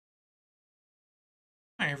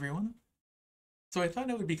Hi everyone. So I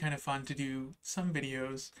thought it would be kind of fun to do some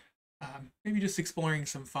videos, maybe just exploring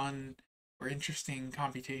some fun or interesting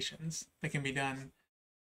computations that can be done,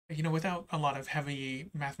 without a lot of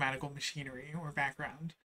heavy mathematical machinery or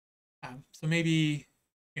background. So maybe,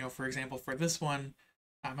 for example, for this one,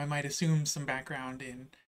 I might assume some background in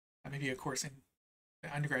maybe a course in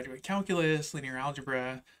undergraduate calculus, linear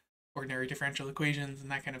algebra, ordinary differential equations,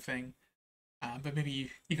 and that kind of thing. But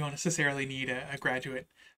maybe you don't necessarily need a graduate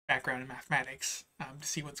background in mathematics to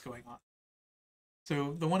see what's going on.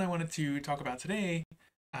 So the one I wanted to talk about today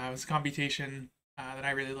was a computation that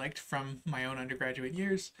I really liked from my own undergraduate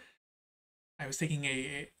years. I was taking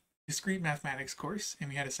a discrete mathematics course, and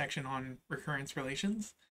we had a section on recurrence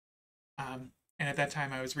relations. And at that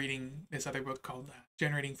time, I was reading this other book called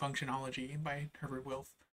Generatingfunctionology by Herbert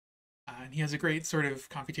Wilf. And he has a great sort of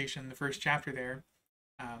computation in the first chapter there,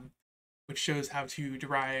 which shows how to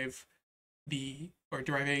derive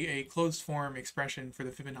a closed form expression for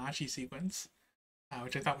the Fibonacci sequence,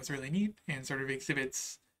 which I thought was really neat and sort of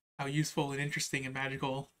exhibits how useful and interesting and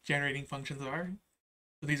magical generating functions are.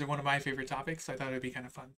 So these are one of my favorite topics, so I thought it would be kind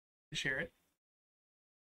of fun to share it.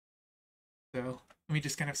 So let me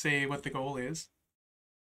just kind of say what the goal is.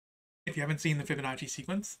 If you haven't seen the Fibonacci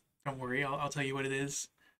sequence, don't worry, I'll tell you what it is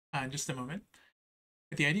in just a moment.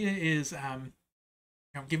 But the idea is,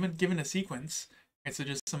 given a sequence, right, so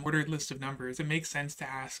just some ordered list of numbers, it makes sense to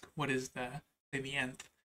ask what is the nth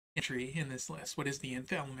entry in this list? What is the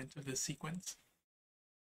nth element of this sequence?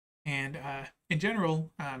 And in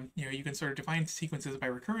general, you can sort of define sequences by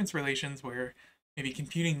recurrence relations, where maybe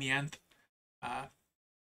computing the nth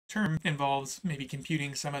term involves maybe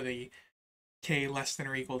computing some of the k less than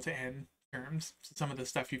or equal to n terms, so some of the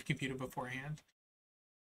stuff you've computed beforehand.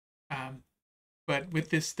 But with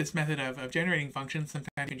this method of generating functions,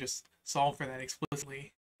 sometimes you can just solve for that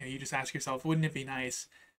explicitly. You just ask yourself, wouldn't it be nice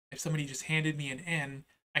if somebody just handed me an n,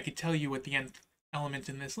 I could tell you what the nth element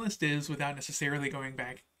in this list is without necessarily going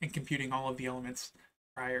back and computing all of the elements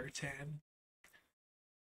prior to n.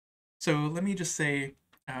 So let me just say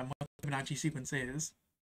what the Fibonacci sequence is.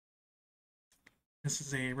 This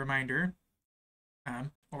is a reminder,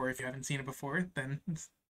 or if you haven't seen it before, then it's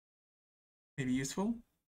maybe useful.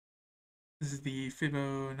 This is the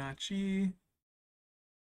Fibonacci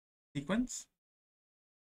sequence.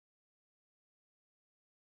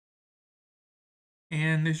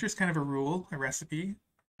 And there's just kind of a rule, a recipe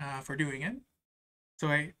for doing it. So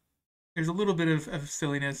there's a little bit of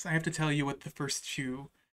silliness. I have to tell you what the first two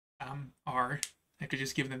are. I have to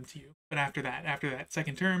just give them to you. But after that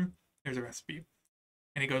second term, there's a recipe.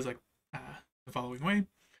 And it goes like the following way.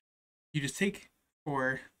 You just take,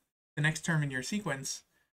 for the next term in your sequence,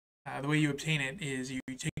 the way you obtain it is you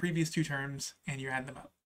take the previous two terms and you add them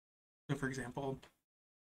up. So for example,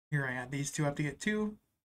 here I add these two up to get 2.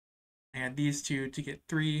 I add these two to get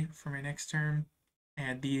 3 for my next term. I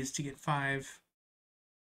add these to get 5.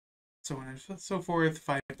 So on and so forth.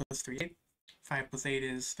 5 plus 3, 8. 5 plus 8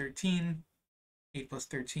 is 13. 8 plus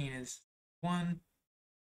 13 is 1.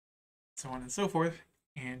 So on and so forth.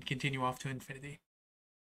 And continue off to infinity.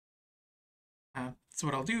 So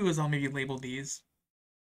what I'll do is I'll maybe label these.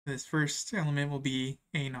 This first element will be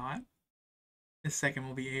A0. This second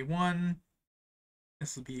will be A1.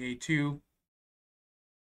 This will be A2.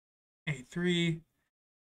 A3.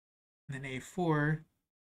 And then A4.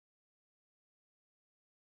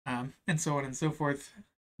 And so on and so forth.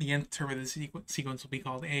 The nth term of the sequence will be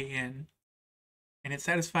called AN. And it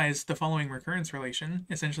satisfies the following recurrence relation,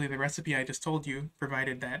 essentially the recipe I just told you,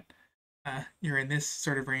 provided that you're in this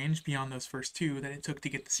sort of range beyond those first two that it took to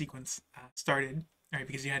get the sequence started, right?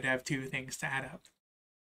 Because you had to have two things to add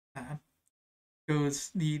up.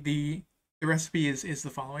 The recipe is the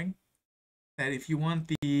following: that if you want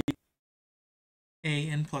the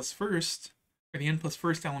n plus first, or the n plus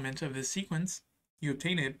first element of this sequence, you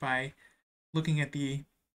obtain it by looking at the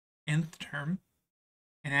nth term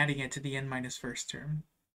and adding it to the n minus first term.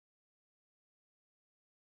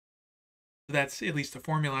 So that's at least a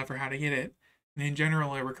formula for how to get it. And in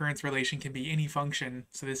general, a recurrence relation can be any function.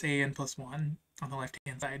 So this an plus 1 on the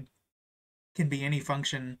left-hand side can be any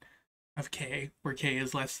function of k, where k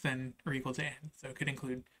is less than or equal to n. So it could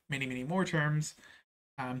include many, many more terms.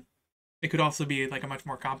 It could also be like a much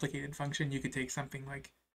more complicated function. You could take something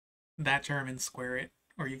like that term and square it,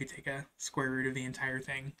 or you could take a square root of the entire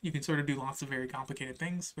thing. You can sort of do lots of very complicated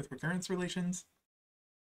things with recurrence relations.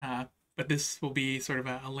 But this will be sort of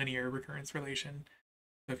a linear recurrence relation.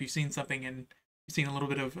 So if you've seen something and you've seen a little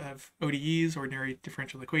bit of ODEs, ordinary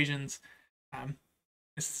differential equations,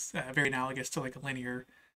 this is very analogous to like a linear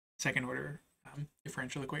second order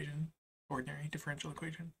differential equation, ordinary differential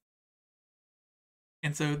equation.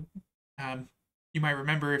 And so you might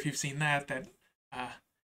remember, if you've seen that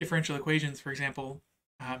differential equations, for example,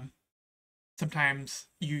 sometimes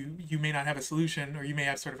you may not have a solution, or you may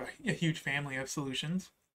have sort of a huge family of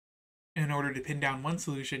solutions. And in order to pin down one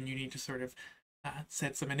solution, you need to sort of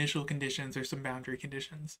set some initial conditions or some boundary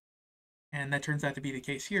conditions. And that turns out to be the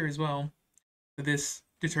case here as well. So this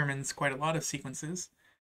determines quite a lot of sequences.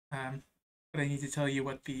 But I need to tell you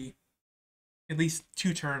what at least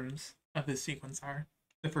two terms of this sequence are,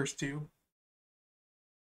 the first two.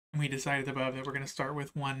 And we decided above that we're going to start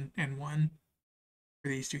with 1 and 1 for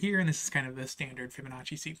these two here, and this is kind of the standard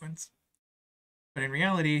Fibonacci sequence. But in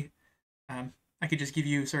reality, I could just give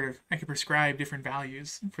you I could prescribe different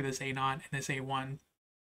values for this A0 and this A1,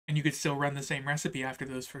 and you could still run the same recipe after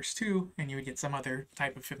those first two, and you would get some other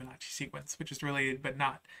type of Fibonacci sequence, which is related but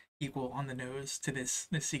not equal on the nose to this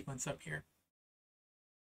sequence up here.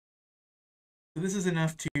 So this is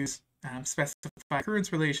enough to specify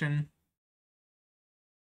occurrence relation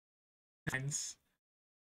times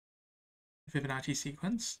the Fibonacci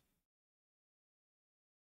sequence.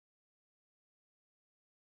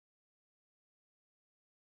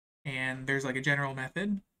 And there's like a general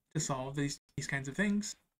method to solve these kinds of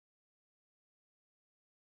things.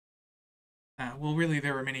 Well, really,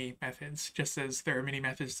 there are many methods, just as there are many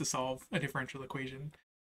methods to solve a differential equation.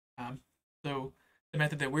 So the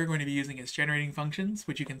method that we're going to be using is generating functions,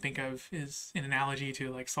 which you can think of as an analogy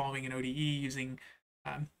to like solving an ODE using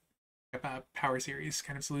a power series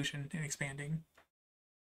kind of solution and expanding.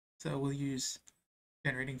 So we'll use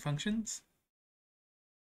generating functions.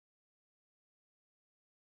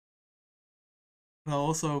 But I'll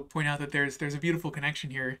also point out that there's a beautiful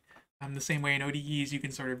connection here. The same way in ODEs, you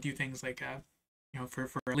can sort of do things like, for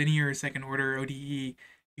a linear second order ODE, you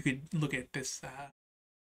could look at this,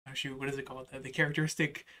 what is it called? The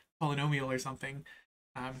characteristic polynomial or something,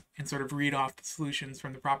 and sort of read off the solutions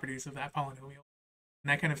from the properties of that polynomial. And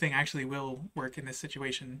that kind of thing actually will work in this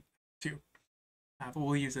situation too. But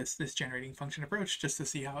we'll use this generating function approach just to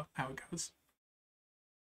see how it goes.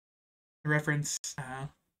 The reference,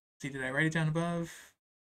 see, did I write it down above?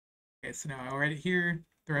 Okay, so now I'll write it here.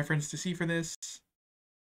 The reference to see for this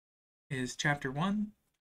is chapter 1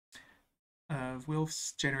 of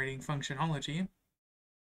Wilf's Generating Functionology.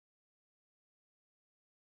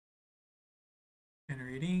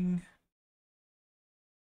 Generating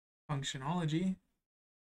Functionology.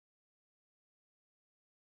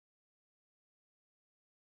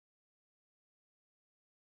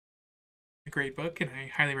 A great book, and I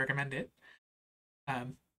highly recommend it.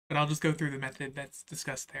 But I'll just go through the method that's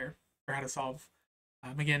discussed there for how to solve.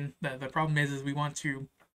 Again, the problem is we want to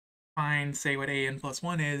find, say, what a n plus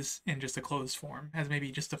 1 is in just a closed form, as maybe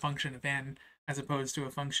just a function of n, as opposed to a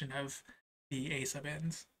function of the a sub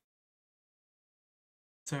n's.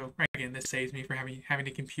 So again, this saves me from having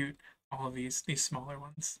to compute all of these smaller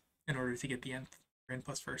ones in order to get the nth or n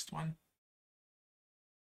plus first one.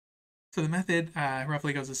 So the method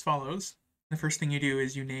roughly goes as follows. The first thing you do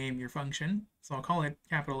is you name your function. So I'll call it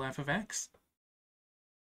capital F of x.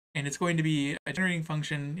 And it's going to be, a generating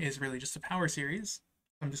function is really just a power series.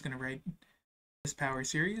 I'm just going to write this power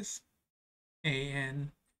series.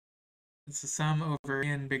 An, it's the sum over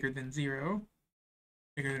n bigger than 0,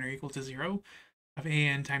 bigger than or equal to 0, of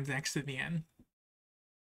an times x to the n.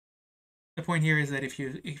 The point here is that if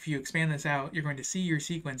you expand this out, you're going to see your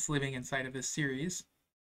sequence living inside of this series.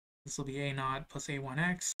 This will be a0 plus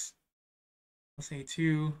a1x plus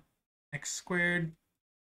a2 x squared,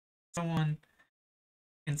 so on.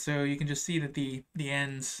 And so you can just see that the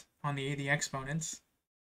n's on the exponents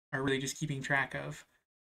are really just keeping track of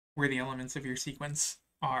where the elements of your sequence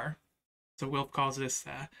are. So Wilf calls this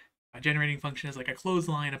a generating function as like a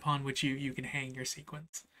clothesline upon which you can hang your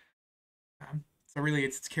sequence. So really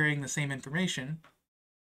it's carrying the same information,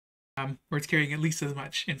 or it's carrying at least as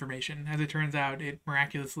much information. As it turns out, it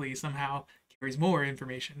miraculously somehow carries more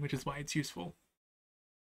information, which is why it's useful.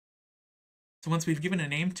 So once we've given a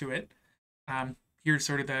name to it, here's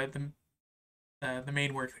sort of the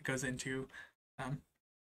main work that goes into,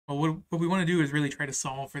 well, what we want to do is really try to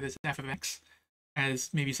solve for this f of x as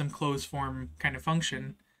maybe some closed form kind of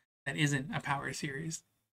function that isn't a power series.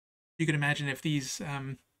 You could imagine if these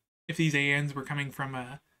ANs were coming from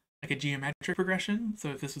like a geometric progression, so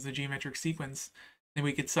if this was a geometric sequence, then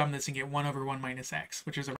we could sum this and get 1 over 1 minus x,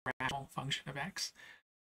 which is a rational function of x.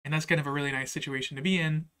 And that's kind of a really nice situation to be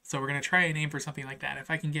in. So we're going to try a name for something like that. If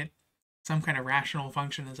I can get some kind of rational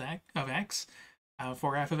function of x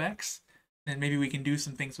for f of x, then maybe we can do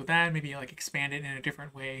some things with that, maybe like expand it in a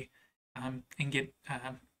different way, and get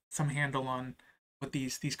some handle on what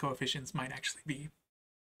these coefficients might actually be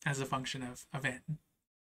as a function of n.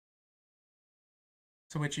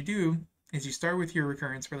 So what you do is you start with your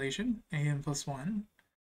recurrence relation, an plus 1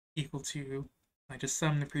 equal to, I just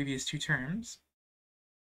sum the previous two terms.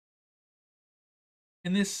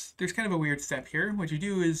 And there's kind of a weird step here. What you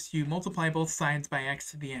do is you multiply both sides by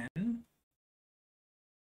x to the n.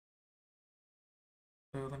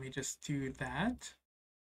 So let me just do that.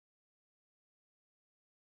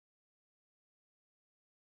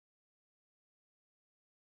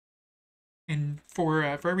 And for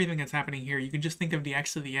everything that's happening here, you can just think of the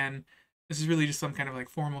x to the n. This is really just some kind of like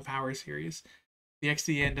formal power series. The x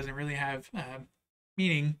to the n doesn't really have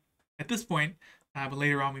meaning at this point, but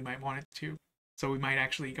later on we might want it to. So we might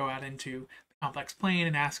actually go out into the complex plane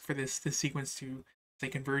and ask for this sequence to, say,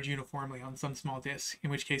 converge uniformly on some small disk, in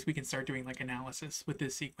which case we can start doing like analysis with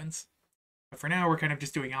this sequence. But for now, we're kind of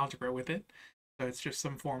just doing algebra with it. So it's just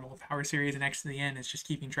some formal power series, and x to the n is just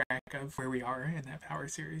keeping track of where we are in that power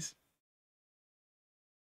series.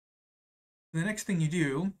 The next thing you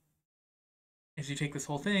do is you take this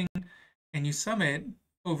whole thing and you sum it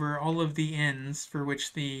over all of the n's for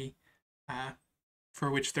which the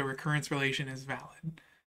recurrence relation is valid.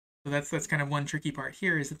 So that's kind of one tricky part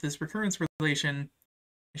here, is that this recurrence relation,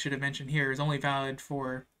 I should have mentioned here, is only valid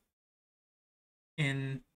for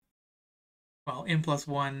n plus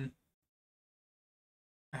 1,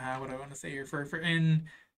 what do I want to say here, for n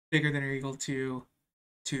bigger than or equal to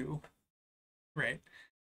 2, right?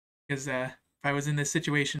 Because if I was in this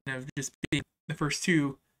situation of just being the first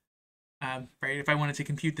two, right, if I wanted to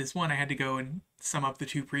compute this one, I had to go and sum up the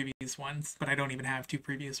two previous ones, but I don't even have two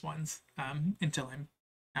previous ones until I'm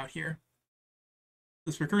out here.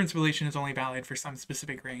 This recurrence relation is only valid for some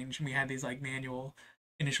specific range, and we had these like manual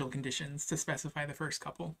initial conditions to specify the first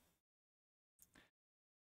couple.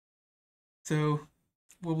 So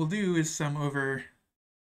what we'll do is sum over,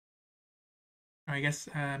 I guess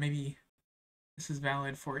maybe this is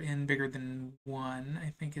valid for n bigger than 1,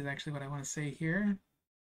 I think is actually what I want to say here.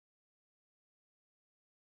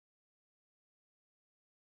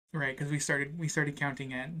 Right, because we started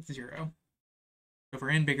counting at 0. So for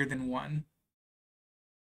n bigger than 1,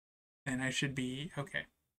 then I should be okay.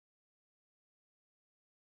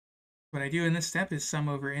 What I do in this step is sum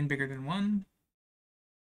over n bigger than 1.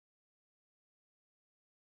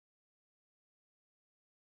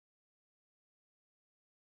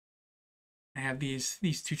 I have these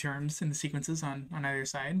two terms in the sequences on either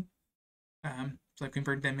side. So I've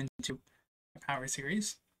converted them into a power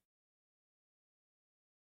series.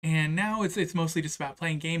 And now it's mostly just about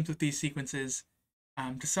playing games with these sequences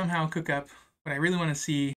to somehow cook up what I really want to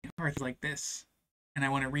see are things like this. And I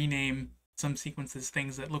want to rename some sequences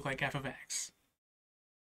things that look like f of x.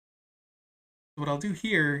 So what I'll do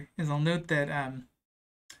here is I'll note that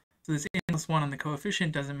so this n plus 1 on the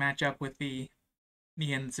coefficient doesn't match up with the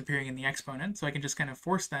n that's appearing in the exponent, so I can just kind of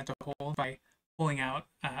force that to hold by pulling out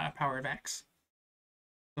a power of x.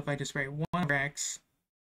 So if I just write 1 over x,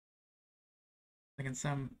 I can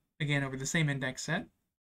sum again over the same index set,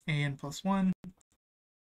 an plus 1.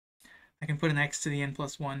 I can put an x to the n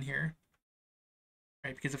plus 1 here,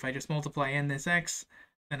 right? Because if I just multiply n this x,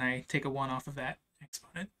 then I take a 1 off of that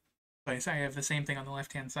exponent. So I have the same thing on the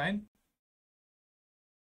left-hand side.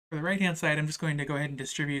 For the right-hand side, I'm just going to go ahead and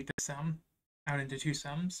distribute the sum out into two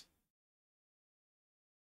sums.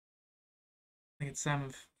 I get sum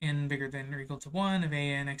of n bigger than or equal to 1 of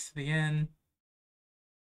an x to the n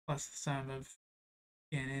plus the sum of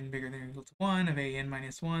n bigger than or equal to 1 of an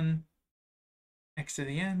minus 1 x to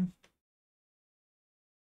the n.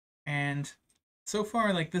 And so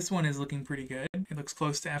far, like, this one is looking pretty good. It looks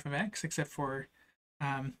close to f of x, except for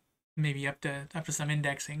maybe up to some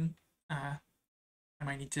indexing I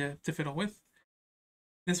might need to fiddle with.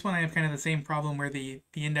 This one I have kind of the same problem where the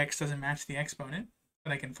index doesn't match the exponent,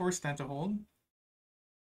 but I can force that to hold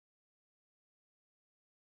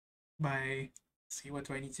by, let's see, what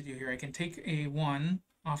do I need to do here? I can take a 1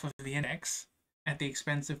 off of the index at the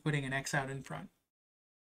expense of putting an x out in front.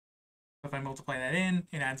 So if I multiply that in,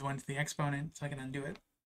 it adds 1 to the exponent, so I can undo it.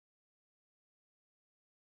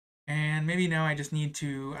 And maybe now I just need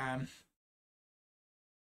to,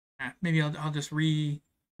 maybe I'll just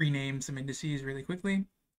rename some indices really quickly.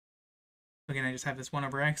 Again, I just have this 1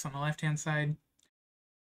 over x on the left-hand side.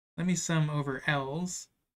 Let me sum over l's.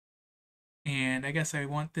 And I guess I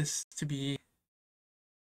want this to be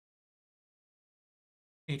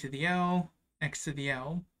a to the l, x to the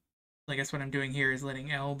l. So I guess what I'm doing here is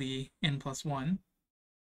letting l be n plus 1.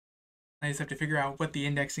 I just have to figure out what the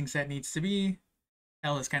indexing set needs to be.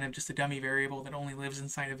 L is kind of just a dummy variable that only lives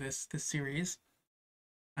inside of this series.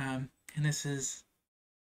 And this is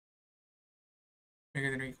bigger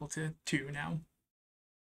than or equal to 2 now.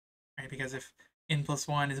 Right, because if n plus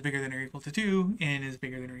 1 is bigger than or equal to 2, n is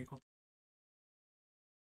bigger than or equal to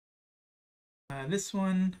this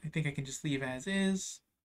one, I think I can just leave as is.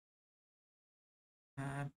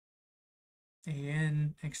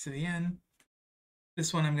 An x to the n.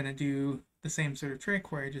 This one I'm going to do the same sort of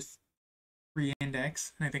trick where I just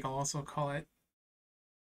re-index, and I think I'll also call it,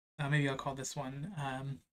 maybe I'll call this one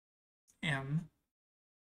m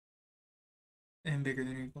bigger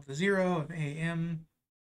than or equal to 0 of am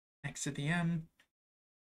x to the m,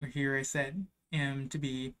 where here I set m to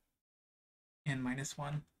be n minus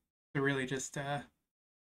 1. So really just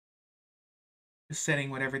setting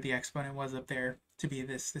whatever the exponent was up there to be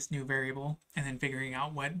this new variable, and then figuring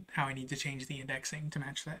out how I need to change the indexing to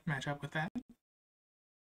match up with that.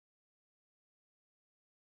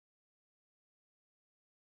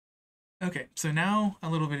 Okay, so now a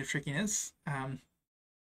little bit of trickiness.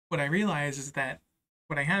 What I realize is that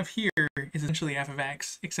what I have here is essentially f of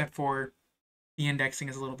x, except for the indexing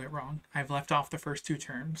is a little bit wrong. I've left off the first two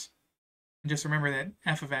terms. And just remember that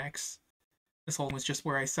f of x, this whole was just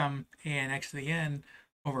where I sum a and x to the n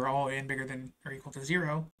over all n bigger than or equal to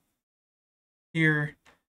 0. Here,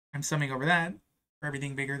 I'm summing over that for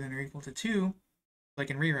everything bigger than or equal to 2. So I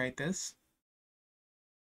can rewrite this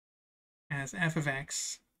as f of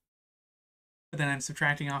x, but then I'm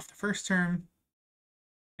subtracting off the first term,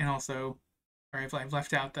 and also, or I've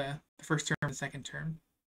left out the first term and the second term.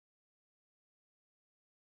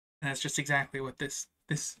 And that's just exactly what this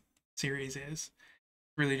series is.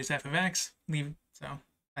 Really just f of x, so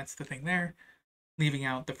that's the thing there, leaving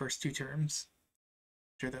out the first two terms,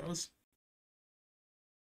 which are those.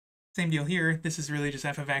 Same deal here, this is really just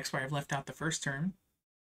f of x where I've left out the first term.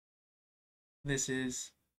 This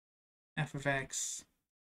is f of x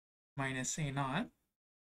minus a naught.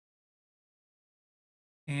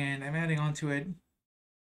 And I'm adding on to it,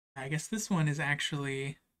 I guess this one is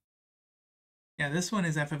actually, yeah, this one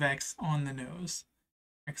is f of x on the nose,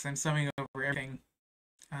 because I'm summing over everything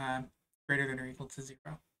greater than or equal to 0.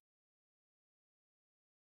 And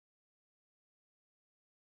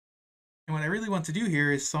what I really want to do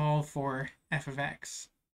here is solve for f of x.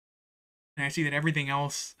 And I see that everything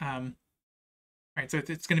else, right, so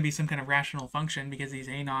it's going to be some kind of rational function, because these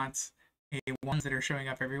a naughts, a1s that are showing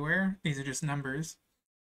up everywhere, these are just numbers.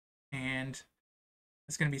 And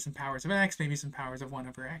it's going to be some powers of x, maybe some powers of 1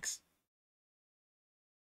 over x.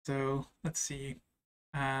 So let's see.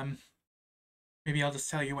 Maybe I'll just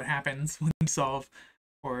tell you what happens when you solve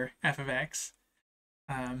for f of x.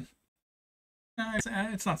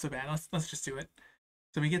 It's not so bad. Let's just do it.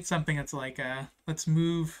 So we get something that's like, let's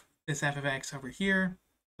move this f of x over here.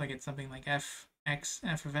 So I get something like f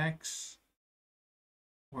of x,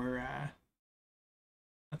 or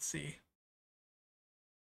let's see.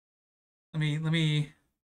 Let me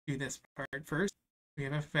do this part first. We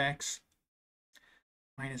have f of x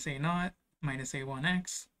minus a naught minus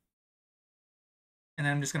a1x. And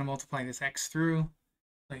then I'm just going to multiply this x through.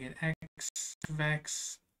 So I get x of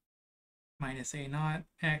x minus a naught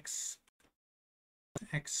x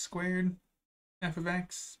squared f of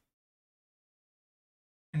x.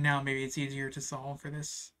 And now maybe it's easier to solve for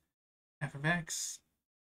this f of x.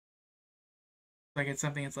 So I get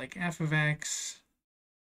something that's like f of x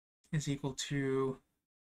is equal to,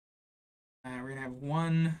 we're going to have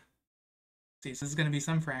 1. Let's see, so this is going to be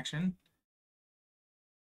some fraction.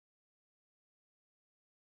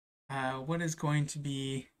 What is going to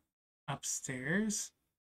be upstairs?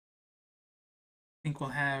 I think we'll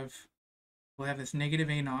have this negative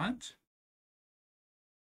a naught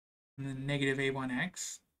and then negative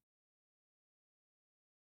a1x.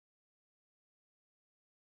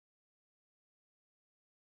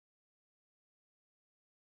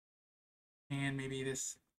 And maybe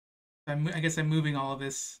this, I guess I'm moving all of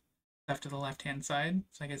this stuff to the left-hand side.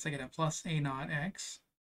 So I guess I get a plus a naught x.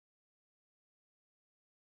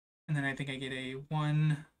 And then I think I get a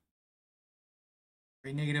 1, or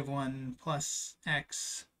a negative 1 plus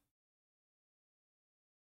x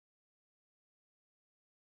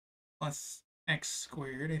plus x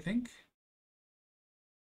squared, I think.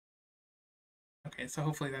 Okay, so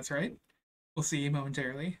hopefully that's right. We'll see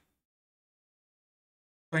momentarily.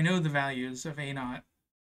 So I know the values of a naught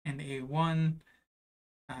and a1.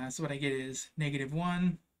 So what I get is negative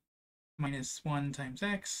 1 minus 1 times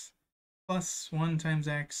x plus 1 times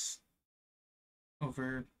x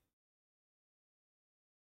over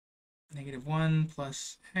negative 1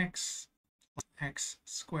 plus x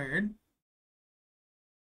squared.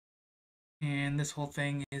 And this whole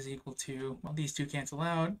thing is equal to, well, these two cancel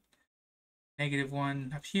out. Negative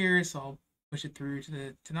 1 up here, so I'll push it through to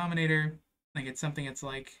the denominator. I get something that's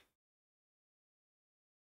like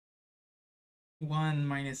 1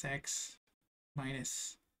 minus x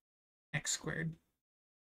minus x squared.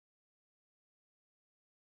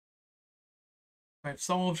 I've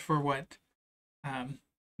solved for what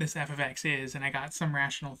this f of x is, and I got some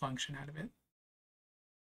rational function out of it.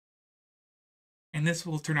 And this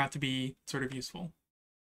will turn out to be sort of useful.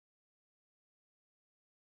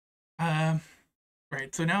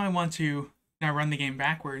 Right, so now I want to run the game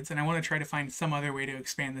backwards, and I want to try to find some other way to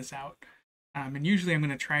expand this out. And usually I'm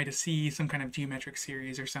going to try to see some kind of geometric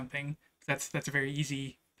series or something. That's a very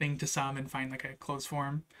easy thing to sum and find like a closed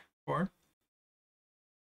form for.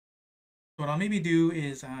 So what I'll maybe do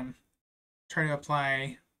is try to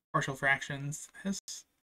apply partial fractions to this.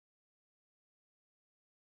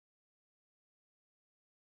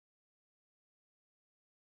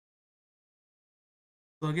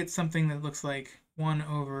 So I'll get something that looks like 1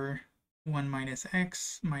 over 1 minus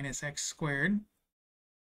x squared.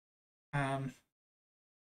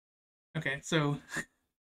 Okay, so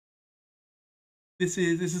this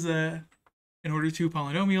is an order 2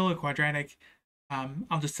 polynomial, a quadratic.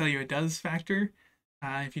 I'll just tell you it does factor.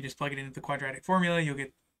 If you just plug it into the quadratic formula, you'll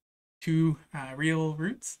get 2 real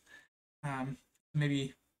roots.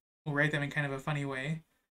 Maybe we'll write them in kind of a funny way.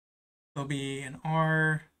 There'll be an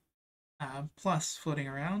r plus floating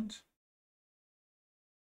around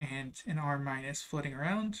and an r minus floating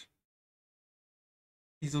around.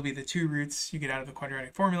 These will be the 2 roots you get out of the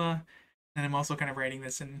quadratic formula. And I'm also kind of writing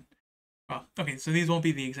this in, well, okay, so these won't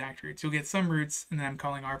be the exact roots. You'll get some roots, and then I'm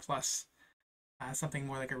calling r plus something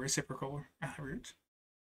more like a reciprocal root.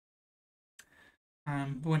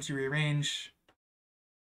 But once you rearrange,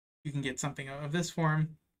 you can get something of this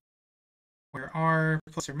form, where r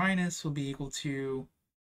plus or minus will be equal to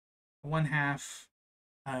 1/2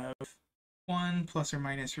 of 1 plus or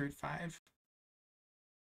minus root 5.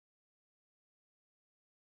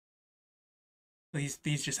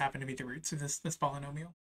 These just happen to be the roots of this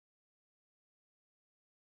polynomial.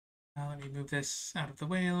 Now let me move this out of the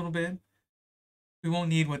way a little bit. We won't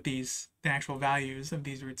need what the actual values of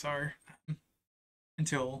these roots are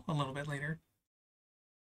until a little bit later.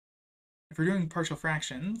 If we're doing partial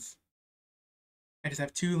fractions, I just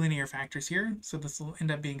have 2 linear factors here, so this will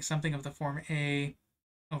end up being something of the form a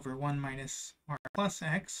over 1 minus r plus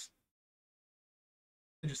x,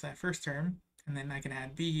 so just that first term, and then I can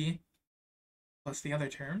add b plus the other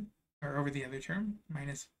term, or over the other term,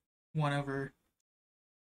 minus 1 over,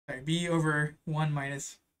 sorry, b over 1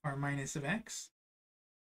 minus r minus of x.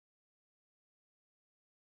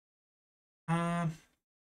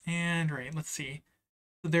 And right, let's see.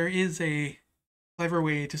 So there is a clever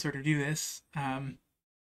way to sort of do this.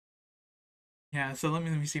 Yeah, so let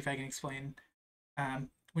me see if I can explain.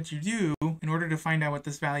 What you do in order to find out what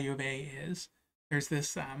this value of a is, there's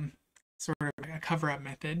this sort of a cover-up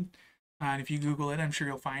method. And if you Google it, I'm sure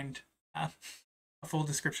you'll find a full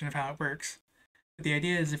description of how it works. But the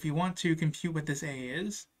idea is if you want to compute what this a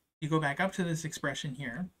is, you go back up to this expression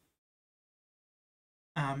here,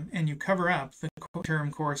 and you cover up the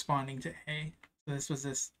term corresponding to a. So this was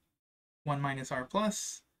this 1 minus r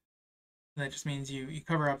plus. That just means you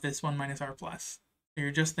cover up this 1 minus r plus. So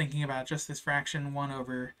you're just thinking about just this fraction 1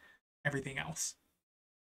 over everything else.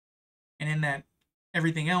 And in that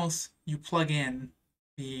everything else, you plug in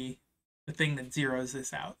the thing that zeroes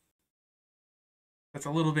this out. That's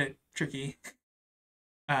a little bit tricky.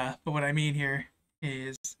 But what I mean here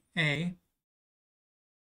is a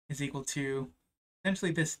is equal to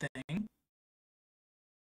essentially this thing.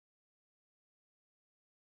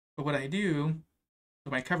 But what I do,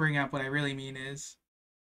 so by covering up, what I really mean is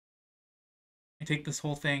I take this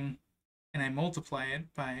whole thing and I multiply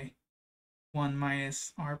it by 1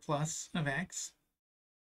 minus r plus of x.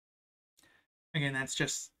 Again, that's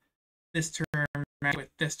just this term with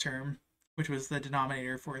this term, which was the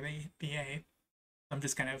denominator for the a. I'm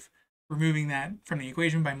just kind of removing that from the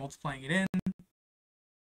equation by multiplying it in.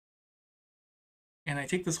 And I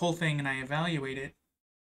take this whole thing and I evaluate it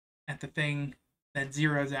at the thing that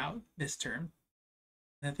zeroes out this term.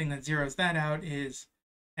 And the thing that zeroes that out is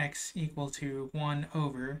x equal to 1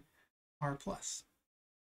 over r plus.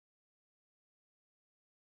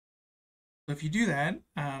 So if you do that,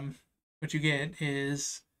 what you get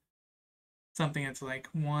is something that's like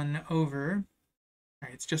 1 over,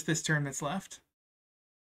 right, it's just this term that's left.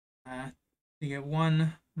 You get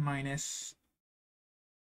 1 minus,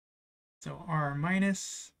 so r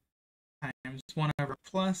minus times 1 over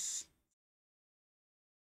plus,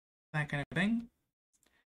 that kind of thing.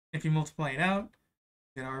 If you multiply it out,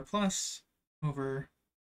 you get r plus over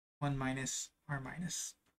 1 minus r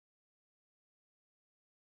minus.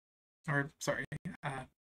 Or, sorry, to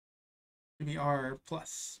be r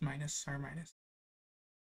plus minus r minus.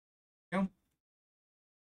 There you go.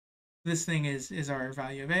 This thing is our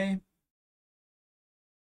value of A.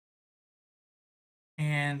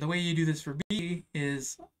 And the way you do this for B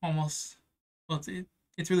is almost, well,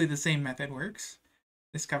 it's really the same method works,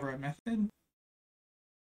 this cover-up method.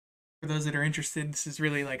 For those that are interested, this is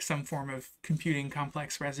really like some form of computing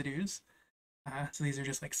complex residues. So these are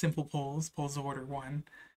just like simple poles of order 1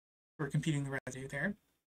 for computing the residue there.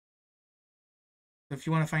 So if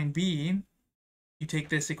you want to find B, you take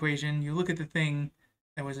this equation, you look at the thing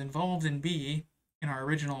that was involved in B in our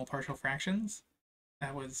original partial fractions.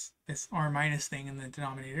 That was this r minus thing in the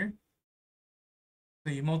denominator.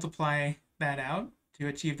 So you multiply that out to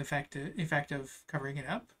achieve the effect of covering it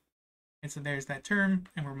up. And so there's that term,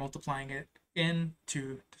 and we're multiplying it in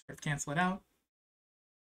to sort of cancel it out.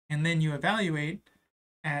 And then you evaluate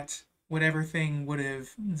at whatever thing would have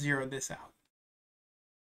zeroed this out.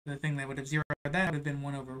 The thing that would have zeroed that would have been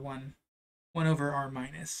 1 over r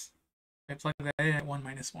minus. I plug that in at 1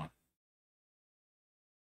 minus 1.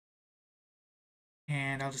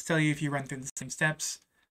 And I'll just tell you, if you run through the same steps,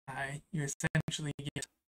 you essentially get,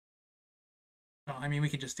 well, I mean, we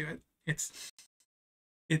can just do it. It's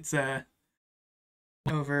 1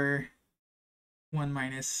 over 1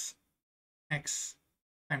 minus x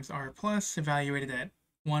times r plus, evaluated at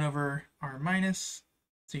 1 over r minus.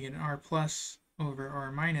 So you get an r plus over r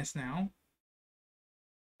minus now.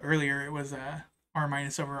 Earlier it was r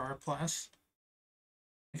minus over r plus.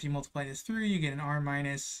 If you multiply this through, you get an r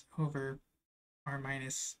minus over r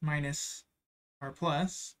minus minus r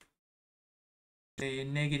plus, a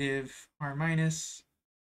negative r minus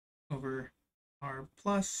over r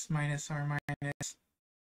plus minus r minus.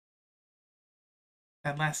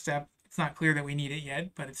 That last step, it's not clear that we need it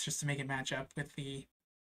yet, but it's just to make it match up with the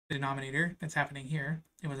denominator that's happening here.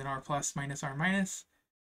 It was an r plus minus r minus.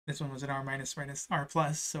 This one was an r minus minus r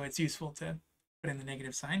plus, so it's useful to put in the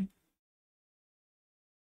negative sign.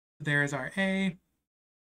 There is our A.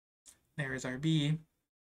 There is our B.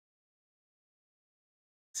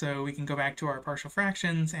 So we can go back to our partial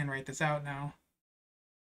fractions and write this out now.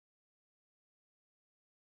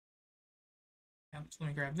 Yep, so let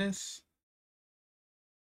me grab this.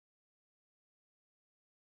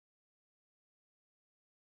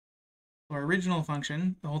 Our original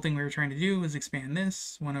function, the whole thing we were trying to do was expand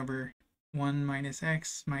this 1 over 1 minus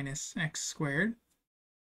x squared.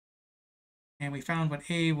 And we found what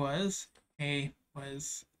A was. A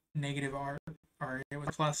was negative r, it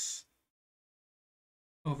was plus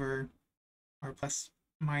over r plus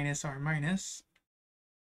minus r minus.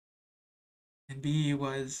 And B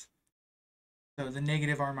was, so the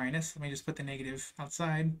negative r minus, let me just put the negative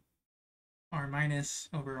outside, r minus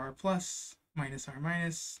over r plus minus r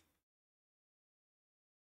minus.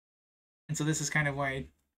 And so this is kind of why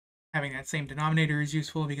having that same denominator is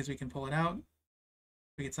useful, because we can pull it out.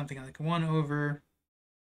 We get something like 1 over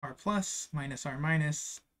r plus minus r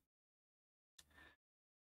minus.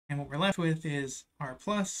 And what we're left with is r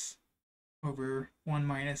plus over 1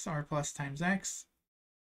 minus r plus times x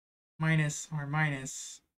minus r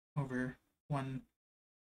minus over 1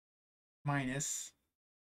 minus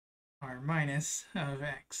r minus of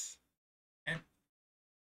x. Okay.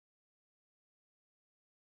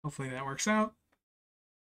 Hopefully that works out.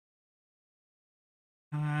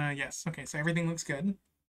 Yes, okay, so everything looks good.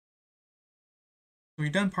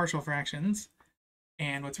 We've done partial fractions,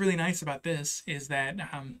 and what's really nice about this is that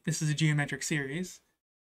this is a geometric series,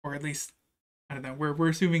 or at least, I don't know, we're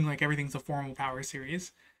assuming like everything's a formal power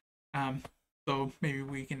series. So maybe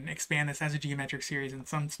we can expand this as a geometric series in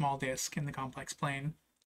some small disk in the complex plane.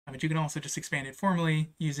 But you can also just expand it formally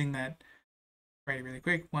using that, write it really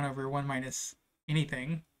quick, 1 over 1 minus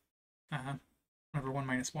anything, 1 over 1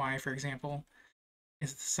 minus y, for example,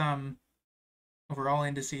 is the sum over all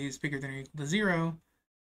indices bigger than or equal to 0.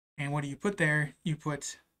 And what do you put there? You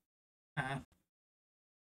put,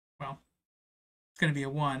 well, it's going to be a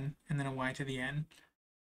 1 and then a y to the n.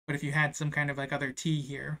 But if you had some kind of like other t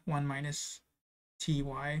here, 1 minus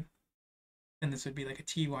ty, then this would be like a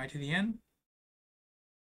ty to the n.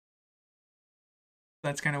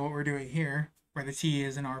 That's kind of what we're doing here, where the t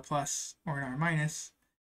is an r plus or an r minus.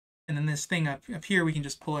 And then this thing up here, we can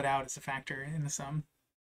just pull it out as a factor in the sum.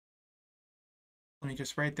 Let me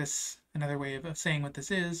just write this. Another way of saying what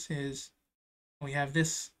this is we have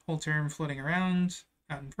this whole term floating around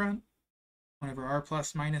out in front, 1 over r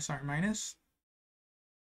plus minus r minus.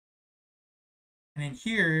 And in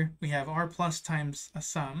here, we have r plus times a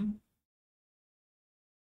sum.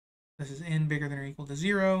 This is n bigger than or equal to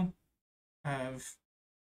 0 of, let's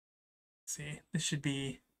see, this should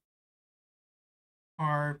be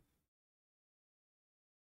r,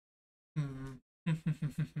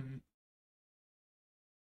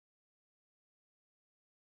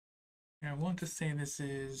 I want to say this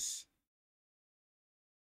is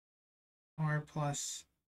r plus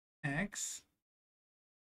x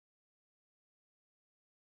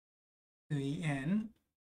to the n.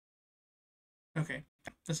 Okay,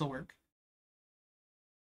 this will work.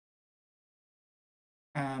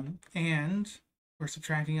 And we're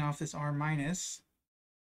subtracting off this r minus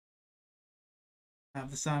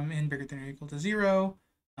of the sum n bigger than or equal to 0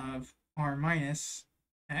 of r minus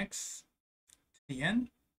x to the n.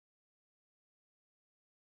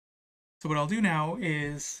 So what I'll do now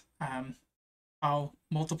is I'll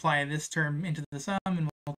multiply this term into the sum and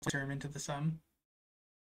multiply the term into the sum.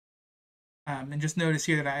 And just notice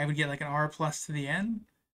here that I would get like an r plus to the n,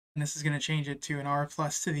 and this is going to change it to an r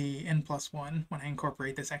plus to the n plus 1 when I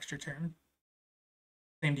incorporate this extra term.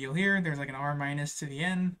 Same deal here, there's like an r minus to the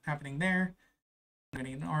n happening there. I'm going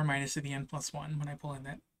to get an r minus to the n plus 1 when I pull in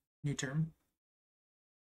that new term.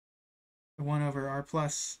 The 1 over r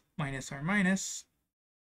plus minus r minus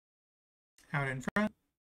out in front.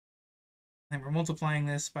 And we're multiplying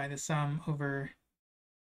this by the sum over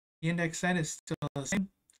the index set is still the same.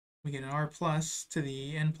 We get an r plus to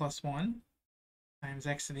the n plus 1 times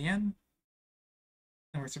x to the n.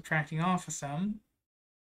 And we're subtracting off a sum,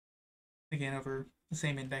 again, over the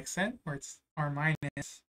same index set, where it's r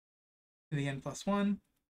minus to the n plus 1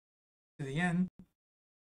 to the n.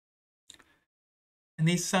 And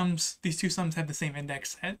these two sums have the same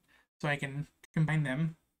index set, so I can combine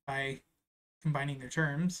them by combining their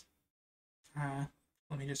terms.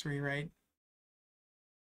 Let me just rewrite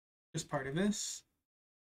just part of this.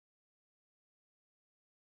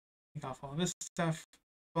 Take off all of this stuff.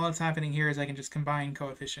 All that's happening here is I can just combine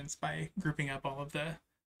coefficients by grouping up all of the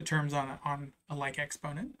terms on a like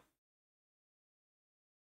exponent.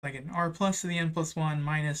 Like an r plus to the n plus 1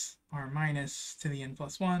 minus r minus to the n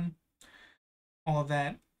plus 1. All of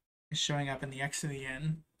that is showing up in the x to the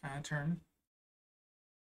n term.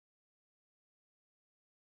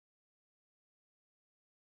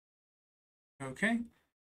 Okay.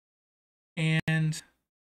 And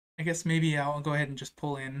I guess maybe I'll go ahead and just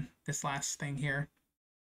pull in this last thing here.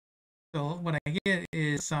 So what I get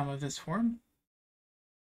is sum of this form,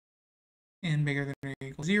 n bigger than or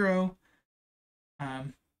equal to 0.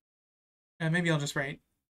 Maybe I'll just write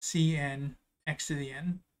cn x to the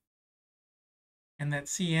n. And that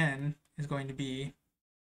cn is going to be,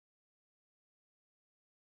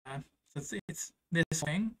 so it's this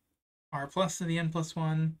thing, r plus to the n plus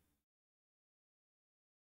 1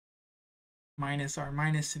 minus r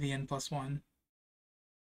minus to the n plus 1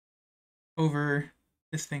 over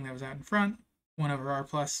this thing that was out in front, 1 over r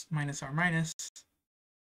plus minus r minus.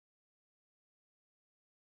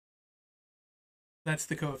 That's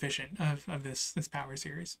the coefficient of this power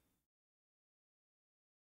series.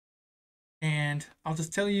 And I'll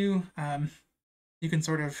just tell you, you can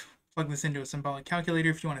sort of plug this into a symbolic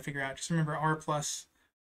calculator if you want to figure out. Just remember r plus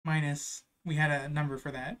minus, we had a number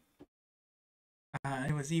for that.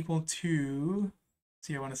 It was equal to,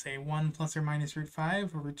 so I want to say 1 plus or minus root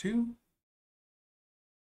 5 over 2.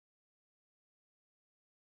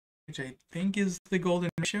 Which I think is the golden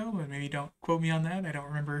ratio, but maybe don't quote me on that. I don't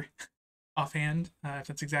remember offhand if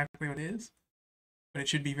that's exactly what it is, but it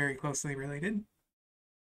should be very closely related.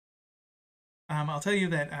 I'll tell you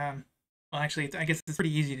that, well, actually, I guess it's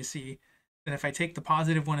pretty easy to see that if I take the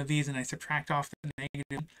positive one of these and I subtract off the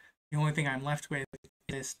negative, the only thing I'm left with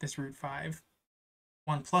is this root 5.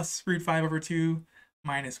 1 plus root 5 over 2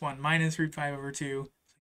 minus 1 minus root 5 over 2,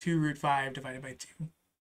 2 root 5 divided by 2.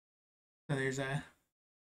 So there's a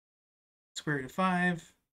square root of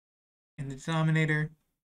 5 in the denominator.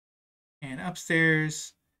 And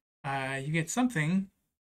upstairs, you get something.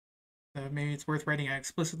 So maybe it's worth writing out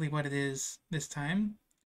explicitly what it is this time.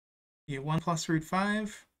 You get 1 plus root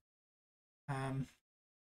 5. 1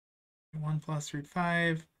 plus root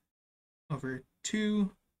 5 over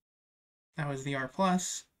 2. That was the r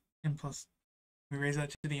plus. N plus. We raise that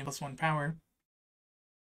to the n plus 1 power.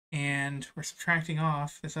 And we're subtracting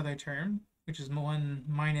off this other term, which is 1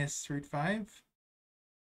 minus root 5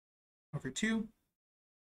 over 2. And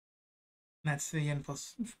that's the n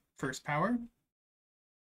plus first power.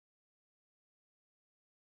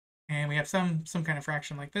 And we have some kind of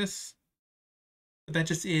fraction like this, but that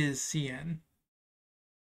just is Cn.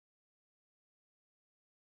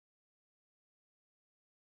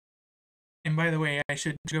 And by the way, I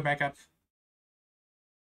should go back up to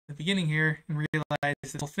the beginning here and realize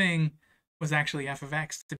this whole thing was actually f of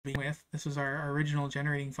x to begin with. This was our original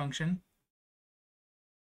generating function.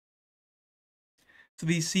 So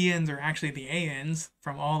these Cn's are actually the An's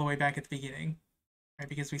from all the way back at the beginning, right?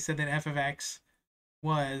 Because we said that f of x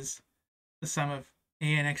was the sum of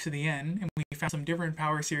an x to the n, and we found some different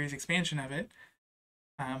power series expansion of it,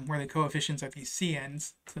 where the coefficients are these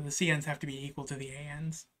cn's, so the cn's have to be equal to the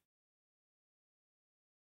an's.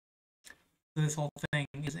 So this whole thing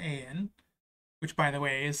is an, which, by the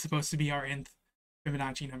way, is supposed to be our nth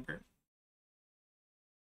Fibonacci number.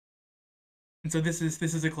 And so this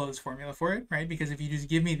is a closed formula for it, right? Because if you just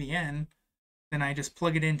give me the n, then I just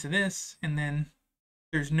plug it into this, and then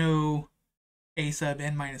there's no a sub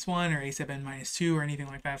n minus 1 or a sub n minus 2 or anything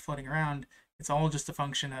like that floating around. It's all just a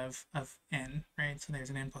function of n, right? So there's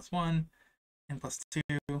an n plus 1, n plus 2,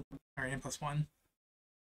 or n plus 1.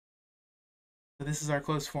 So this is our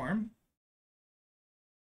closed form.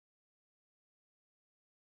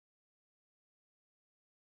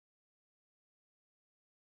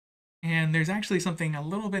 And there's actually something a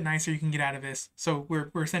little bit nicer you can get out of this. So we're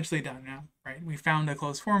essentially done now, right? We found a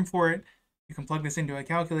closed form for it. You can plug this into a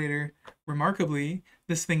calculator. Remarkably,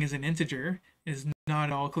 this thing is an integer. It is not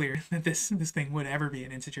at all clear that this thing would ever be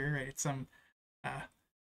an integer, right? It's some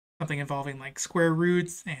something involving like square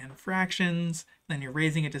roots and fractions. Then you're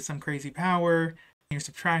raising it to some crazy power. And you're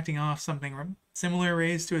subtracting off something similar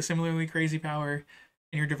raised to a similarly crazy power,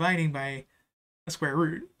 and you're dividing by a square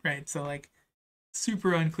root, right? So like,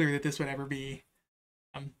 super unclear that this would ever be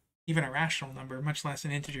even a rational number, much less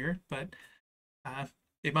an integer, but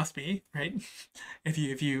it must be, right?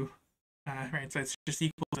 if you right, so it's just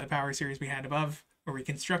equal to the power series we had above, where we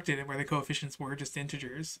constructed it, where the coefficients were just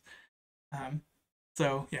integers.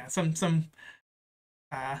 So yeah, some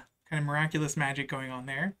kind of miraculous magic going on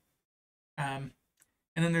there. And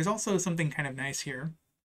then there's also something kind of nice here.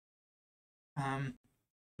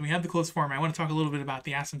 We have the closed form. I want to talk a little bit about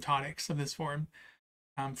the asymptotics of this form.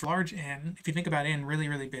 For large n, if you think about n really,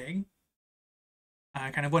 really big,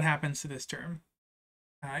 kind of what happens to this term?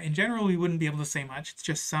 In general, we wouldn't be able to say much. It's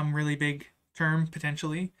just some really big term,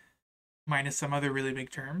 potentially, minus some other really big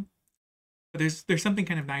term. But there's something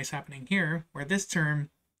kind of nice happening here, where this term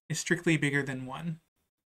is strictly bigger than 1.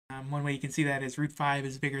 One way you can see that is root 5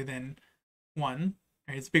 is bigger than 1.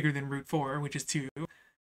 Right? It's bigger than root 4, which is 2.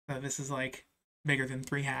 So this is like bigger than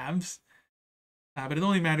 3 halves. But it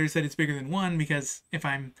only matters that it's bigger than 1 because if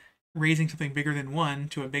I'm raising something bigger than 1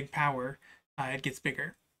 to a big power, it gets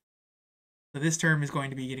bigger. So this term is going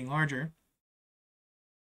to be getting larger.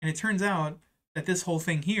 And it turns out that this whole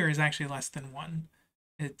thing here is actually less than 1.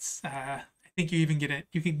 It's, I think you can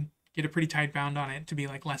get a pretty tight bound on it to be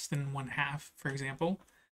like less than 1/2, for example.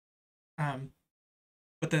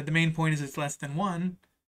 But the main point is it's less than 1.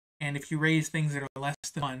 And if you raise things that are less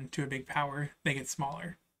than 1 to a big power, they get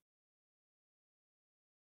smaller.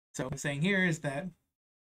 So what I'm saying here is that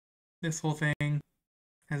this whole thing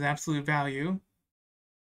has absolute value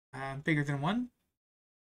bigger than 1.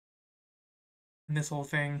 And this whole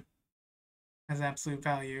thing has absolute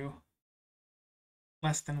value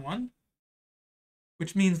less than 1.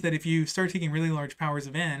 Which means that if you start taking really large powers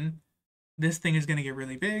of n, this thing is going to get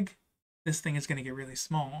really big, this thing is going to get really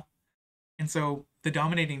small. And so the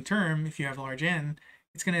dominating term, if you have large n,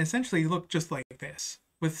 it's going to essentially look just like this,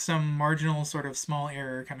 with some marginal sort of small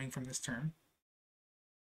error coming from this term.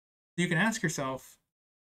 You can ask yourself,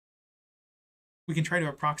 we can try to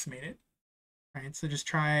approximate it, right? So just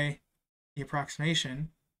try the approximation.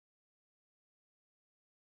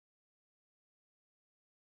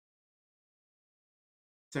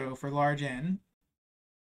 So for large n,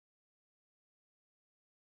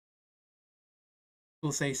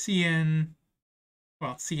 we'll say Cn,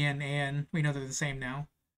 well, Cn, An, we know they're the same now.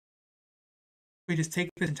 We just take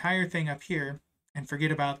this entire thing up here and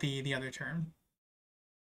forget about the other term.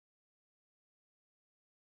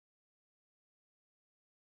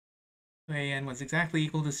 So An was exactly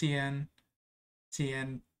equal to Cn.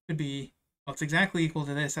 Cn could be, well, it's exactly equal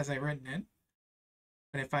to this as I've written it.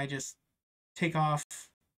 But if I just take off this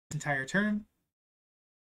entire term,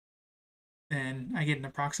 then I get an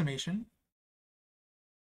approximation.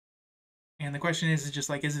 And the question is just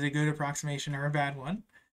like, is it a good approximation or a bad one?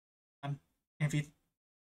 And if you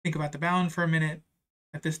think about the bound for a minute,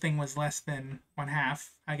 that this thing was less than 1/2,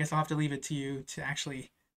 I guess I'll have to leave it to you to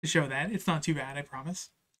actually show that. It's not too bad, I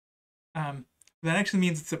promise. That actually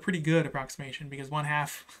means it's a pretty good approximation because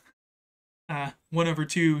 1/2,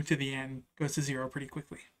 1/2 to the n goes to 0 pretty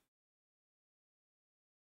quickly.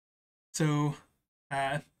 So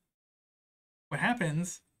what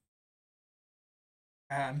happens,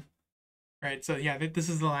 right, so yeah, this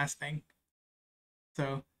is the last thing.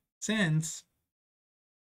 So since,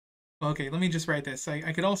 well, okay, let me just write this.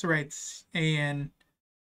 I could also write an,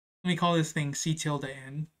 let me call this thing C tilde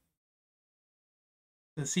n.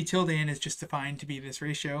 The C tilde n is just defined to be this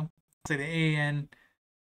ratio. Say the an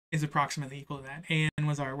is approximately equal to that. An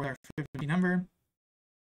was our Fibonacci number.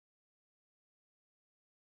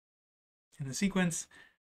 in the sequence.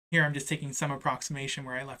 Here I'm just taking some approximation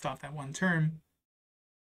where I left off that one term.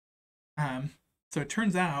 So it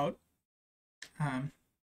turns out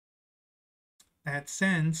that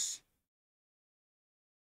since,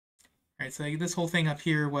 right, so this whole thing up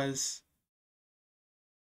here was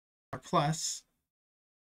our plus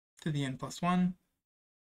to the n plus 1.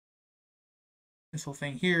 This whole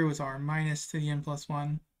thing here was r minus to the n plus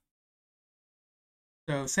 1.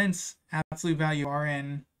 So since absolute value of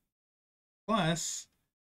Rn plus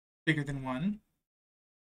bigger than 1,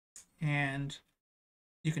 and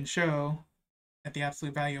you can show that the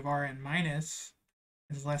absolute value of Rn minus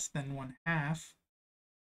is less than 1/2,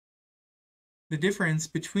 the difference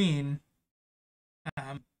between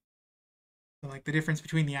like the difference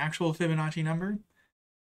between the actual Fibonacci number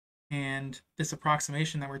and this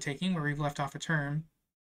approximation that we're taking, where we've left off a term,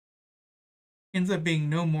 ends up being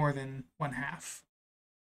no more than 1/2.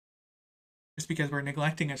 Just because we're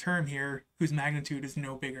neglecting a term here whose magnitude is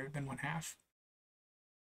no bigger than 1/2.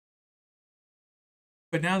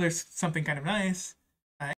 But now there's something kind of nice.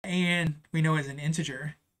 An we know is an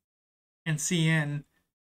integer, and Cn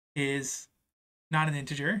is not an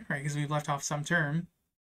integer, right? Because we've left off some term.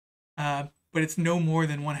 But it's no more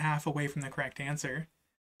than 1/2 away from the correct answer.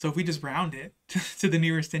 So if we just round it to the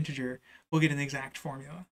nearest integer, we'll get an exact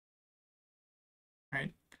formula.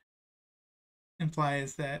 Right?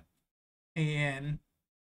 Implies that An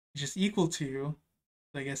is just equal to,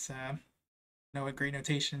 I guess, know what great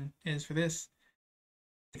notation is for this,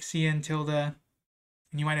 like Cn tilde, and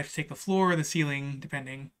you might have to take the floor or the ceiling,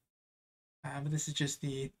 depending. But this is just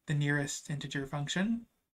the nearest integer function.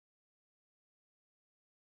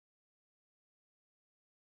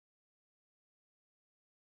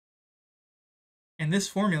 And this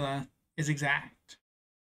formula is exact.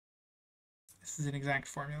 This is an exact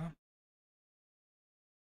formula.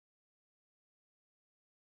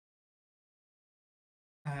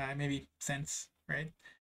 Maybe since, right?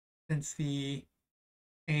 Since the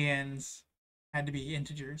ANs had to be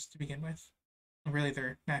integers to begin with. Well, really,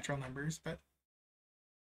 they're natural numbers, but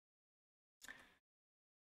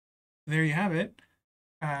there you have it.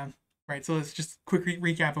 Right, so let's just quick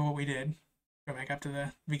recap of what we did. Go back up to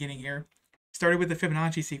the beginning here. Started with the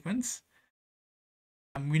Fibonacci sequence.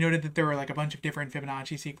 We noted that there were like a bunch of different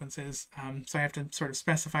Fibonacci sequences, so I have to sort of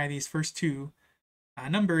specify these first two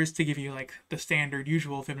numbers to give you like the standard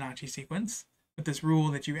usual Fibonacci sequence, with this rule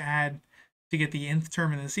that you add to get the nth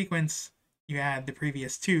term in the sequence, you add the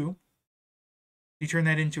previous two. You turn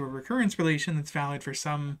that into a recurrence relation that's valid for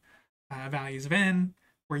some values of n,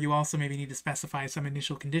 where you also maybe need to specify some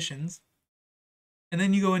initial conditions. And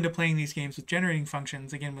then you go into playing these games with generating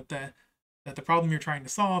functions, again with the problem you're trying to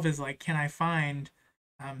solve is like, can I find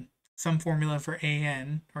some formula for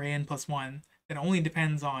an, or an plus 1, that only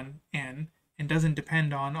depends on n and doesn't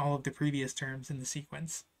depend on all of the previous terms in the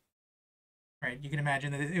sequence. Right, you can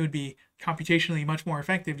imagine that it would be computationally much more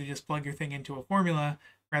effective to just plug your thing into a formula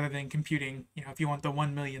rather than computing, if you want the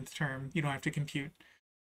 1,000,000th term, you don't have to compute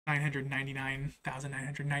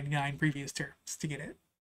 999,999 previous terms to get it.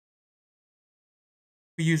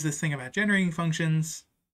 We use this thing about generating functions,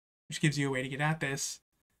 which gives you a way to get at this.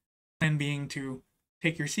 Plan being to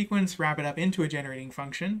take your sequence, wrap it up into a generating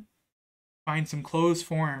function, find some closed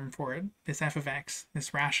form for it, this f of x,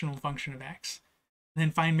 this rational function of x, and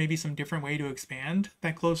then find maybe some different way to expand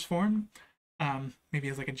that closed form, maybe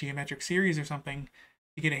as like a geometric series or something,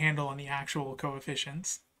 to get a handle on the actual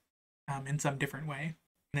coefficients in some different way.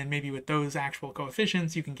 And then maybe with those actual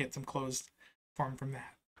coefficients, you can get some closed form from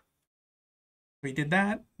that. We did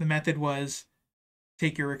that. The method was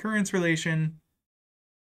take your recurrence relation,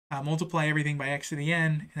 multiply everything by x to the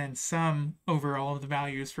n, and then sum over all of the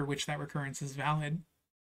values for which that recurrence is valid.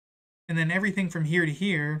 And then everything from here to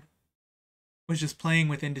here was just playing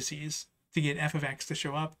with indices to get f of x to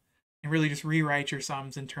show up, and really just rewrite your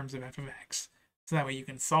sums in terms of f of x. So that way you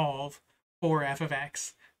can solve for f of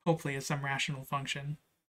x, hopefully as some rational function.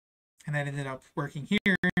 And that ended up working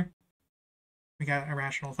here. We got a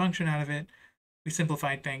rational function out of it. We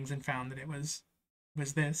simplified things and found that it was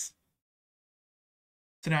this.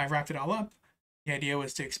 So now I've wrapped it all up. The idea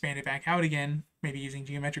was to expand it back out again, maybe using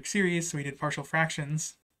geometric series. So we did partial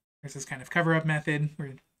fractions. There's this kind of cover-up method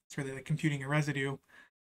where it's really like computing a residue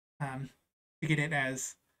to get it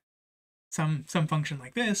as some function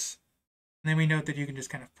like this. And then we note that you can just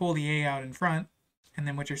kind of pull the a out in front, and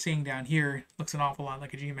then what you're seeing down here looks an awful lot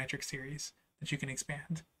like a geometric series that you can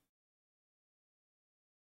expand.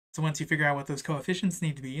 So once you figure out what those coefficients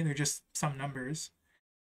need to be, they're just some numbers.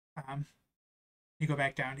 You go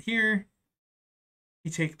back down to here.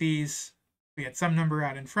 You take these. We had some number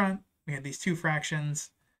out in front. We had these two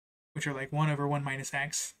fractions, which are like 1 over 1 minus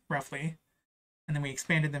x, roughly. and then we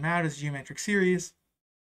expanded them out as a geometric series,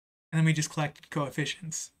 and then we just collected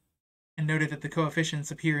coefficients, and noted that the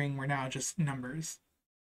coefficients appearing were now just numbers.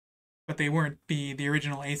 But they weren't the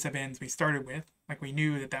original a sub n's we started with. Like, we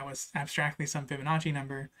knew that that was abstractly some Fibonacci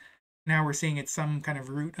number. Now we're seeing it's some kind of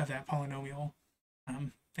root of that polynomial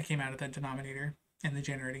that came out of the denominator in the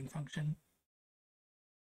generating function.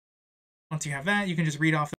 Once you have that, you can just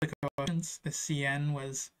read off the coefficients. The Cn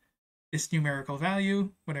was this numerical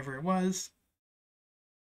value, whatever it was.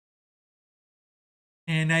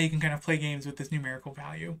 And now you can kind of play games with this numerical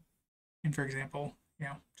value. And for example,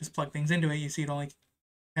 just plug things into it. You see it only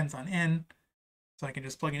depends on n. So I can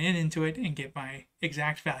just plug an n into it and get my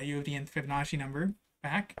exact value of the nth Fibonacci number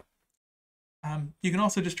back. You can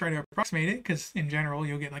also just try to approximate it, because in general,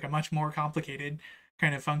 you'll get like a much more complicated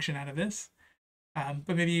kind of function out of this.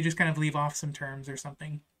 But maybe you just kind of leave off some terms or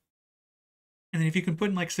something. And then if you can put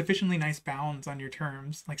in like sufficiently nice bounds on your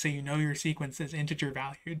terms, like say your sequence is integer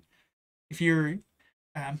valued. If you're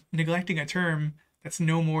neglecting a term that's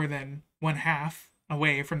no more than 1/2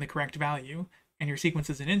 away from the correct value, and your sequence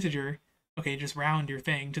is an integer, okay, just round your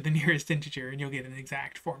thing to the nearest integer and you'll get an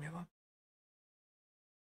exact formula.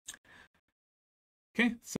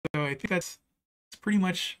 Okay, so I think that's pretty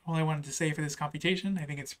much all I wanted to say for this computation. I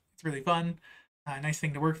think it's really fun, nice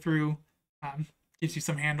thing to work through. Gives you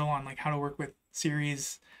some handle on like how to work with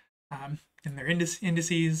series and their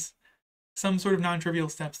indices. Some sort of non-trivial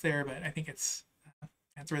steps there, but I think it's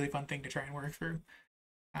a really fun thing to try and work through.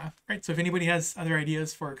 Right, so if anybody has other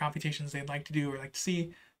ideas for computations they'd like to do or like to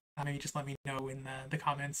see, maybe just let me know in the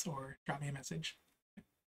comments or drop me a message.